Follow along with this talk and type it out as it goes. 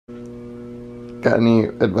Got any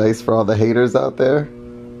advice for all the haters out there?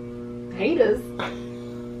 Haters?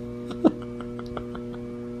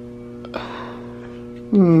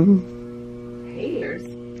 Haters?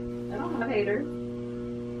 I don't have haters.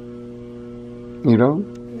 You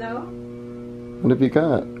don't? No. What have you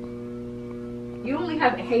got? You only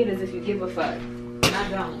have haters if you give a fuck. And I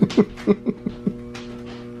don't.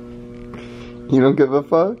 You don't give a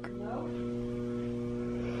fuck? No.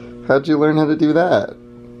 How'd you learn how to do that?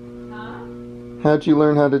 Huh? How'd you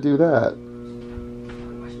learn how to do that?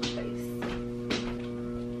 Wash my face.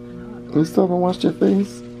 You still haven't washed your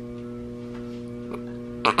face?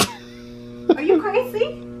 Are you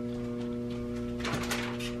crazy?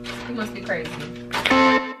 You must be crazy.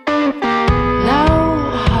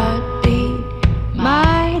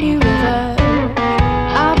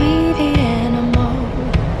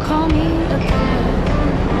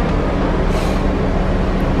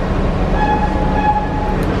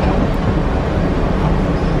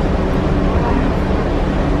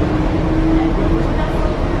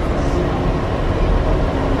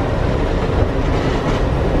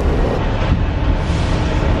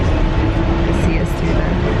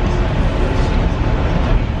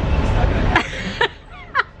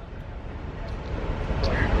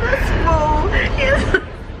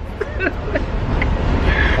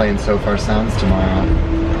 Playing So Far Sounds tomorrow.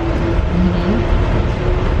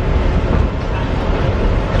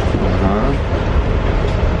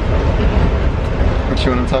 What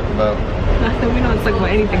you want to talk about? Nothing. We don't talk about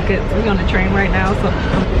anything good. We're on the train right now, so.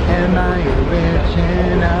 Am I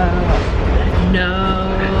original?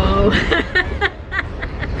 No.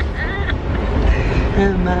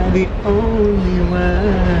 Am I the only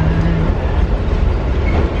one?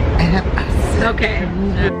 Okay.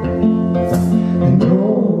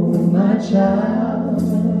 No, my child,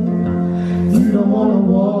 you don't want to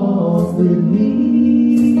walk with me.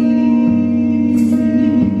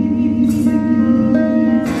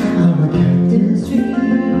 I'm a cactus tree. I'm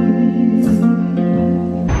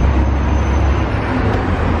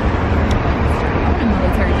a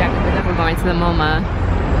military jacket, but then we're going to the MoMA.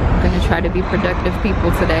 We're going to try to be productive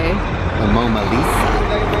people today. The Mona Lisa.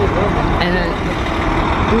 And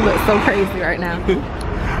we look so crazy right now.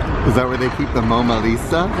 Is that where they keep the Mona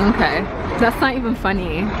Lisa? Okay. That's not even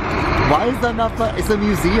funny. Why is that not fun? It's a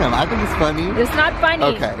museum. I think it's funny. It's not funny.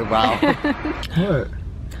 Okay, wow. What?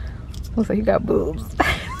 Looks like you got boobs.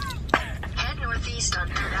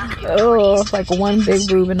 Oh, like one big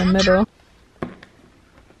boob in the middle.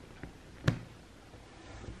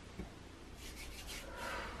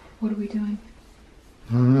 What are we doing?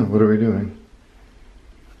 I don't know. What are we doing?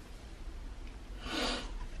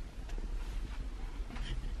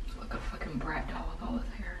 Like a fucking brat doll with all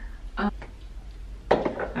his hair.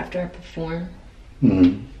 After I perform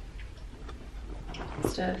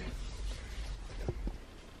stuff,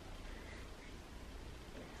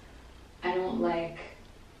 I don't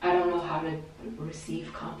know how to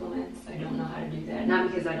receive compliments. I don't know how to do that. Not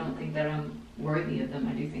because I don't think that I'm worthy of them.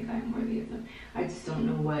 I do think I am worthy of them. I just don't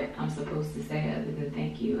know what I'm supposed to say other than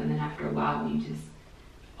thank you. And then after a while,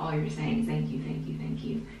 all you're saying is thank you, thank you, thank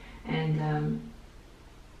you. And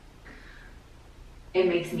it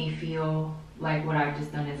makes me feel like what I've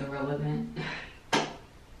just done is irrelevant.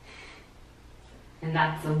 And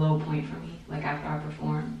that's a low point for me, like after I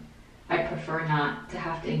perform. I prefer not to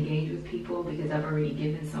have to engage with people because I've already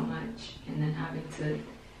given so much, and then having to,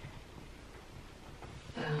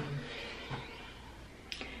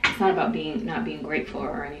 it's not about not being grateful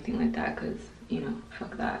or anything like that, because, you know,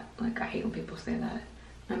 fuck that. Like, I hate when people say that.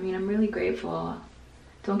 I mean, I'm really grateful.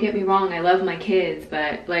 Don't get me wrong, I love my kids,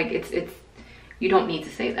 but like, it's you don't need to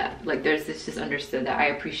say that. Like, it's just understood that I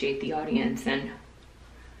appreciate the audience,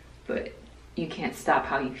 but you can't stop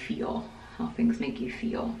how you feel, how things make you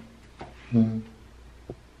feel. And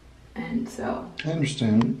so I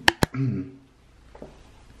understand. It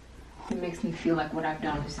makes me feel like what I've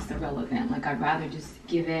done is just irrelevant. Like, I'd rather just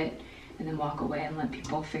give it and then walk away and let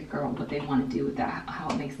people figure out what they want to do with that, how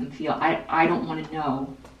it makes them feel. I don't want to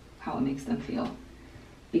know how it makes them feel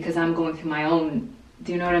because I'm going through my own,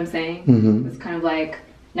 do you know what I'm saying? It's kind of like,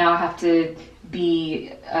 now I have to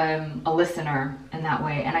be a listener in that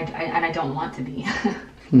way, and I don't want to be.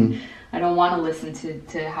 I don't want to listen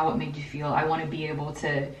to how it made you feel. I want to be able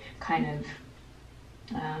to kind of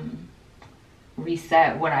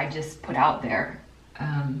reset what I just put out there,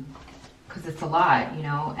 because it's a lot, you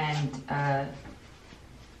know. And a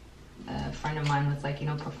friend of mine was like, you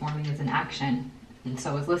know, performing is an action, and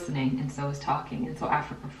so is listening, and so is talking. And so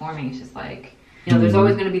after performing, it's just like, you know, there's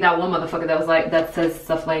always going to be that one motherfucker that was like, that says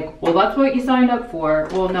stuff like, well, that's what you signed up for.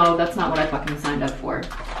 Well, no, that's not what I fucking signed up for.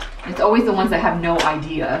 It's always the ones that have no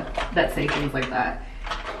idea that say things like that.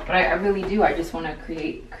 But I really do. I just want to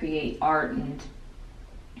create art and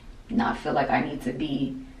not feel like I need to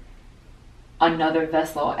be another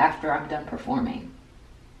vessel after I'm done performing.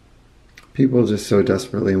 People just so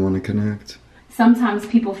desperately want to connect. Sometimes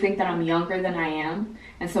people think that I'm younger than I am.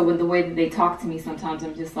 And so with the way that they talk to me, sometimes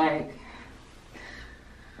I'm just like,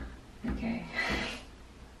 okay.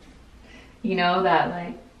 You know, that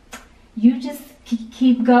like, you just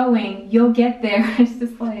keep going, you'll get there. It's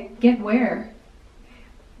just like, get where?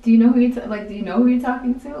 Do you know who you're do you know who you're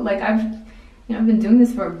talking to? Like I've been doing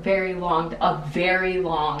this for a very long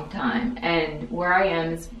time, and where I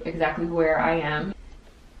am is exactly where I am.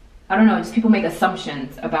 I don't know, just people make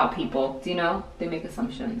assumptions about people. Do you know? They make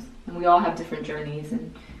assumptions, and we all have different journeys,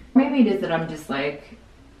 and maybe it is that I'm just like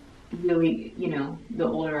really, you know, the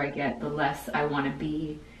older I get, the less I want to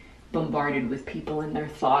be bombarded with people and their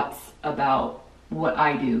thoughts about what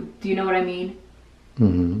I do. Do you know what I mean?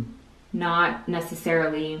 Mm-hmm. Not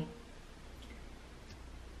necessarily.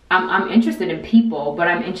 I'm interested in people, but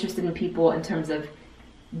I'm interested in people in terms of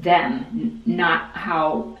them, not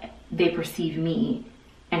how they perceive me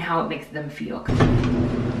and how it makes them feel.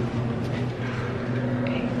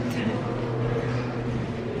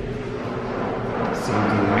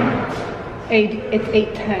 It's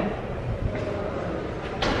 8:10.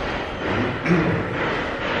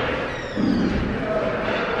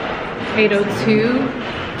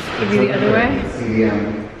 $8:02 would be the other way.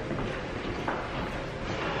 Yeah.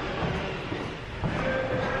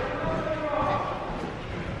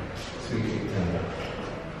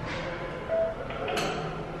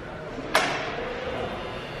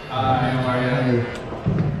 Hi, how are you?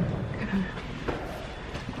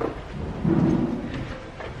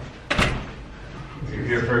 You're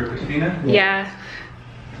here for Christina? Yeah.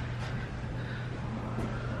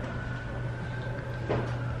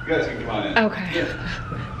 You guys can come on in. Okay. Yeah.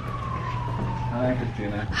 Hi,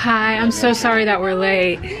 Christina. Hi, I'm so sorry that we're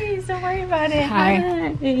late. Please don't worry about it.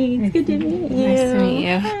 Hi. It's good to meet you. Nice to meet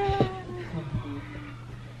you.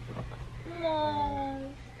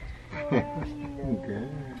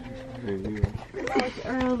 It's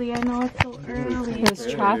early. I know it's so early. There's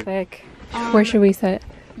traffic. Where should we sit?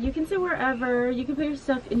 You can sit wherever. You can put your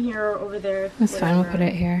stuff in here or over there. That's fine, we'll put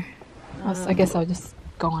it here. I guess I'll just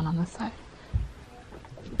go on this side.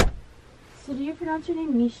 So do you pronounce your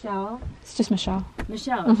name Michelle? It's just Michelle.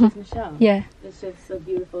 Michelle. It's just Michelle. Yeah. It's just a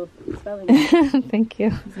beautiful spelling. Thank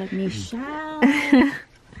you. It's like Michelle. I'm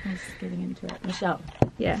just getting into it. Michelle.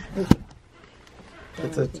 Yeah.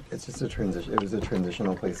 It's just a transition. It was a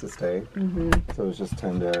transitional place to stay. Mm-hmm. So it was just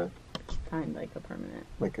time to Find like a permanent.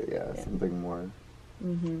 yeah, something more.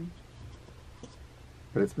 Mm-hmm.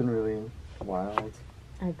 But it's been really wild.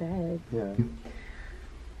 I bet. Yeah.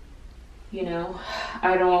 You know,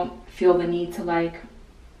 I don't feel the need to like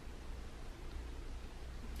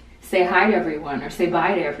say hi to everyone or say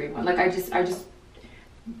bye to everyone. Like I just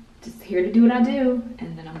here to do what I do,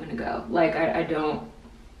 and then I'm gonna go. Like I don't.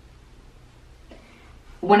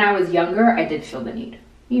 When I was younger, I did feel the need.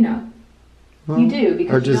 You know, Well, you do,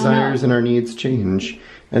 because our you don't desires know. and our needs change.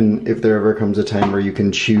 And if there ever comes a time where you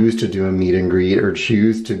can choose to do a meet and greet or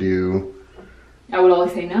choose to do, I would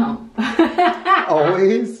always say no.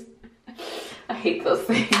 always. I hate those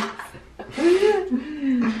things.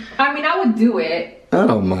 I mean, I would do it. I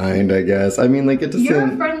don't mind, I guess. I mean, like, it doesn't.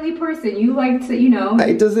 You're a friendly person. You like to, you know.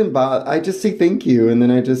 It doesn't bother. I just say thank you, and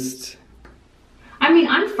then I just. I mean,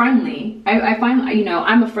 I'm friendly. I find, you know,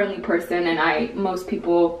 I'm a friendly person, and most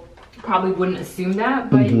people probably wouldn't assume that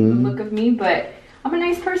by the look of me, but I'm a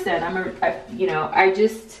nice person.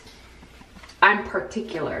 I'm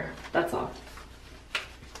particular. That's all.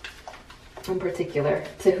 I'm particular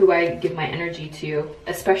to who I give my energy to,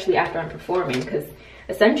 especially after I'm performing, because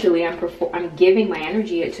essentially I'm giving my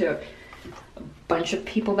energy to a bunch of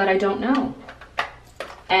people that I don't know,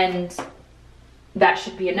 and that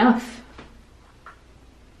should be enough.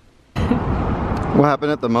 What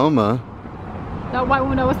happened at the MoMA? That white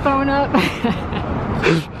woman that was throwing up.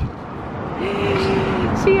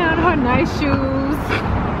 She had her nice shoes.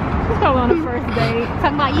 She's probably on the first date.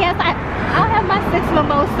 Talking about, yes, I'll have my 6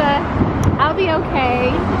 mimosa. I'll be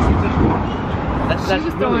okay. She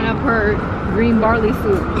was throwing up her green barley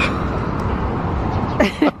soup.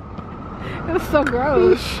 It was so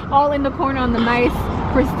gross. All in the corner on the nice,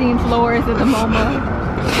 pristine floors at the MoMA.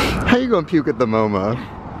 How you gonna puke at the MoMA?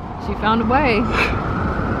 She found a way.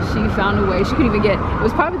 She found a way. She couldn't even get. It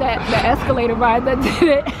was probably the escalator ride that did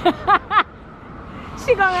it.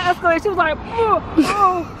 She got on the escalator. She was like, oh,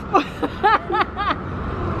 oh.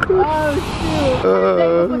 Oh shoot. They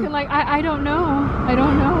was looking like I don't know. I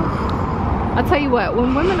don't know. I'll tell you what,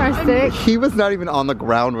 when women are sick, He was not even on the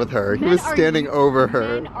ground with her. He men was are standing over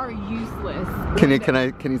her. Men are useless. Can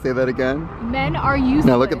you say that again? Men are useless.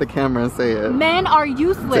 Now look at the camera and say it. Men are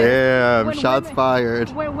useless. Damn, When shots women- fired.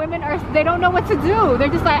 When women are, they don't know what to do. They're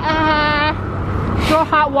just like, throw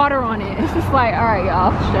hot water on it. It's just like, all right,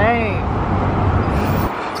 y'all, shame.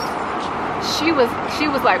 She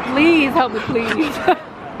was like, please help me, please.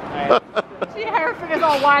 She had her fingers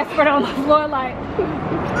all widespread on the floor, like.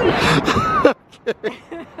 Okay.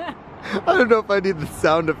 I don't know if I need the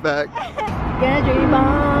sound effect. Gonna dream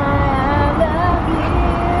on, I love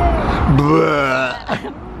you. Blah.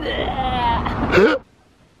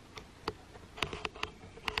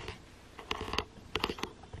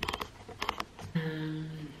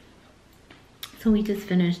 So we just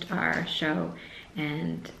finished our show,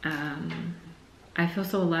 and I feel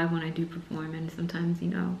so alive when I do perform, and sometimes, you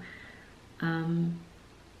know,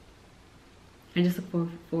 I just look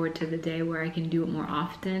forward to the day where I can do it more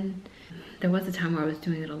often. There was a time where I was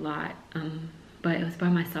doing it a lot, but it was by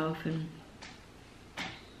myself, and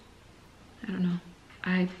I don't know.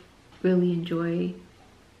 I really enjoy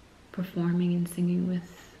performing and singing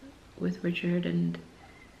with Richard, and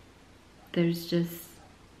there's just,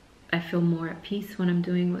 I feel more at peace when I'm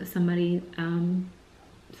doing with somebody,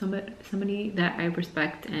 somebody that I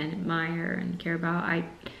respect and admire and care about.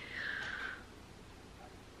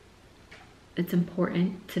 It's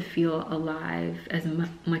important to feel alive as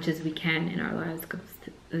much as we can in our lives, because,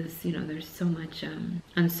 you know, there's so much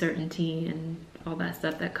uncertainty and all that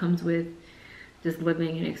stuff that comes with just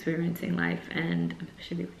living and experiencing life. And I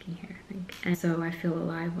should be looking here, I think. And so I feel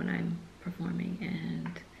alive when I'm performing,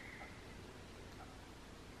 and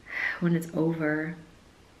when it's over,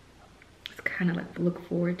 it's kind of like look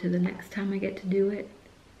forward to the next time I get to do it.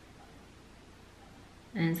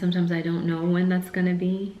 And sometimes I don't know when that's gonna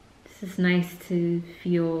be. It's just nice to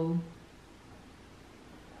feel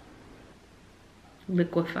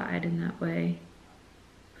liquefied in that way.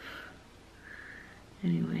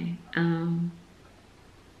 Anyway, I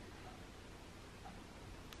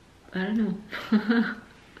don't know.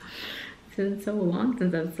 It's been so long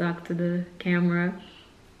since I've talked to the camera.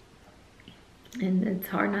 And it's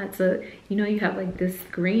hard not to, you know, you have like this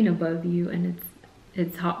screen above you, and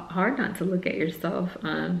it's hard not to look at yourself,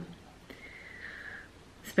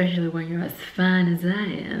 especially when you're as fine as I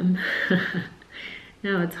am.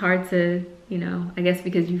 No, it's hard to, you know, I guess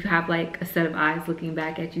because you have like a set of eyes looking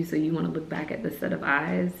back at you, so you want to look back at the set of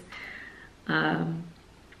eyes. The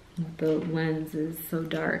lens is so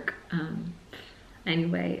dark.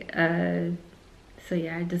 Anyway, so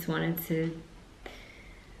yeah, I just wanted to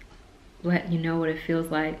let you know what it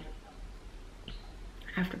feels like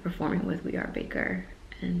after performing with We Are Baker,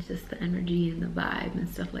 and just the energy and the vibe and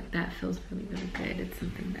stuff like that feels really, really good. It's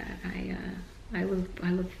something that I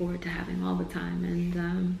look forward to having all the time.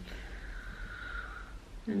 And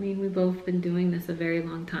I mean, we've both been doing this a very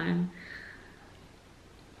long time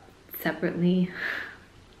separately.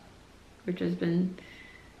 Richard's been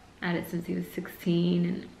at it since he was 16,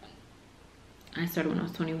 and I started when I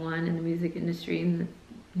was 21 in the music industry, in the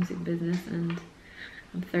music business, and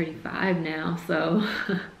I'm 35 now, so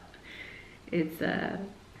it's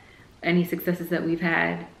any successes that we've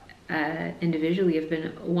had individually have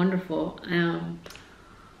been wonderful,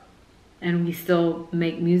 and we still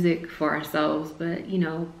make music for ourselves, but you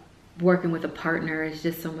know, working with a partner is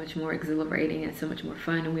just so much more exhilarating and so much more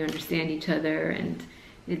fun, and we understand each other, and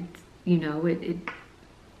it's, you know,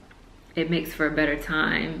 it makes for a better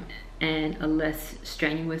time and a less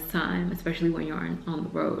strenuous time, especially when you're on the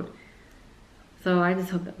road. So I just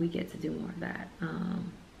hope that we get to do more of that.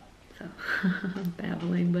 So I'm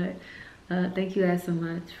babbling, but thank you guys so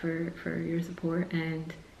much for your support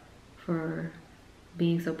and for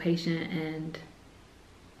being so patient and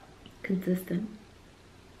consistent,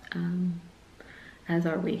 as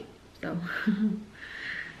are we. So,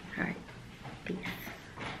 all right, peace.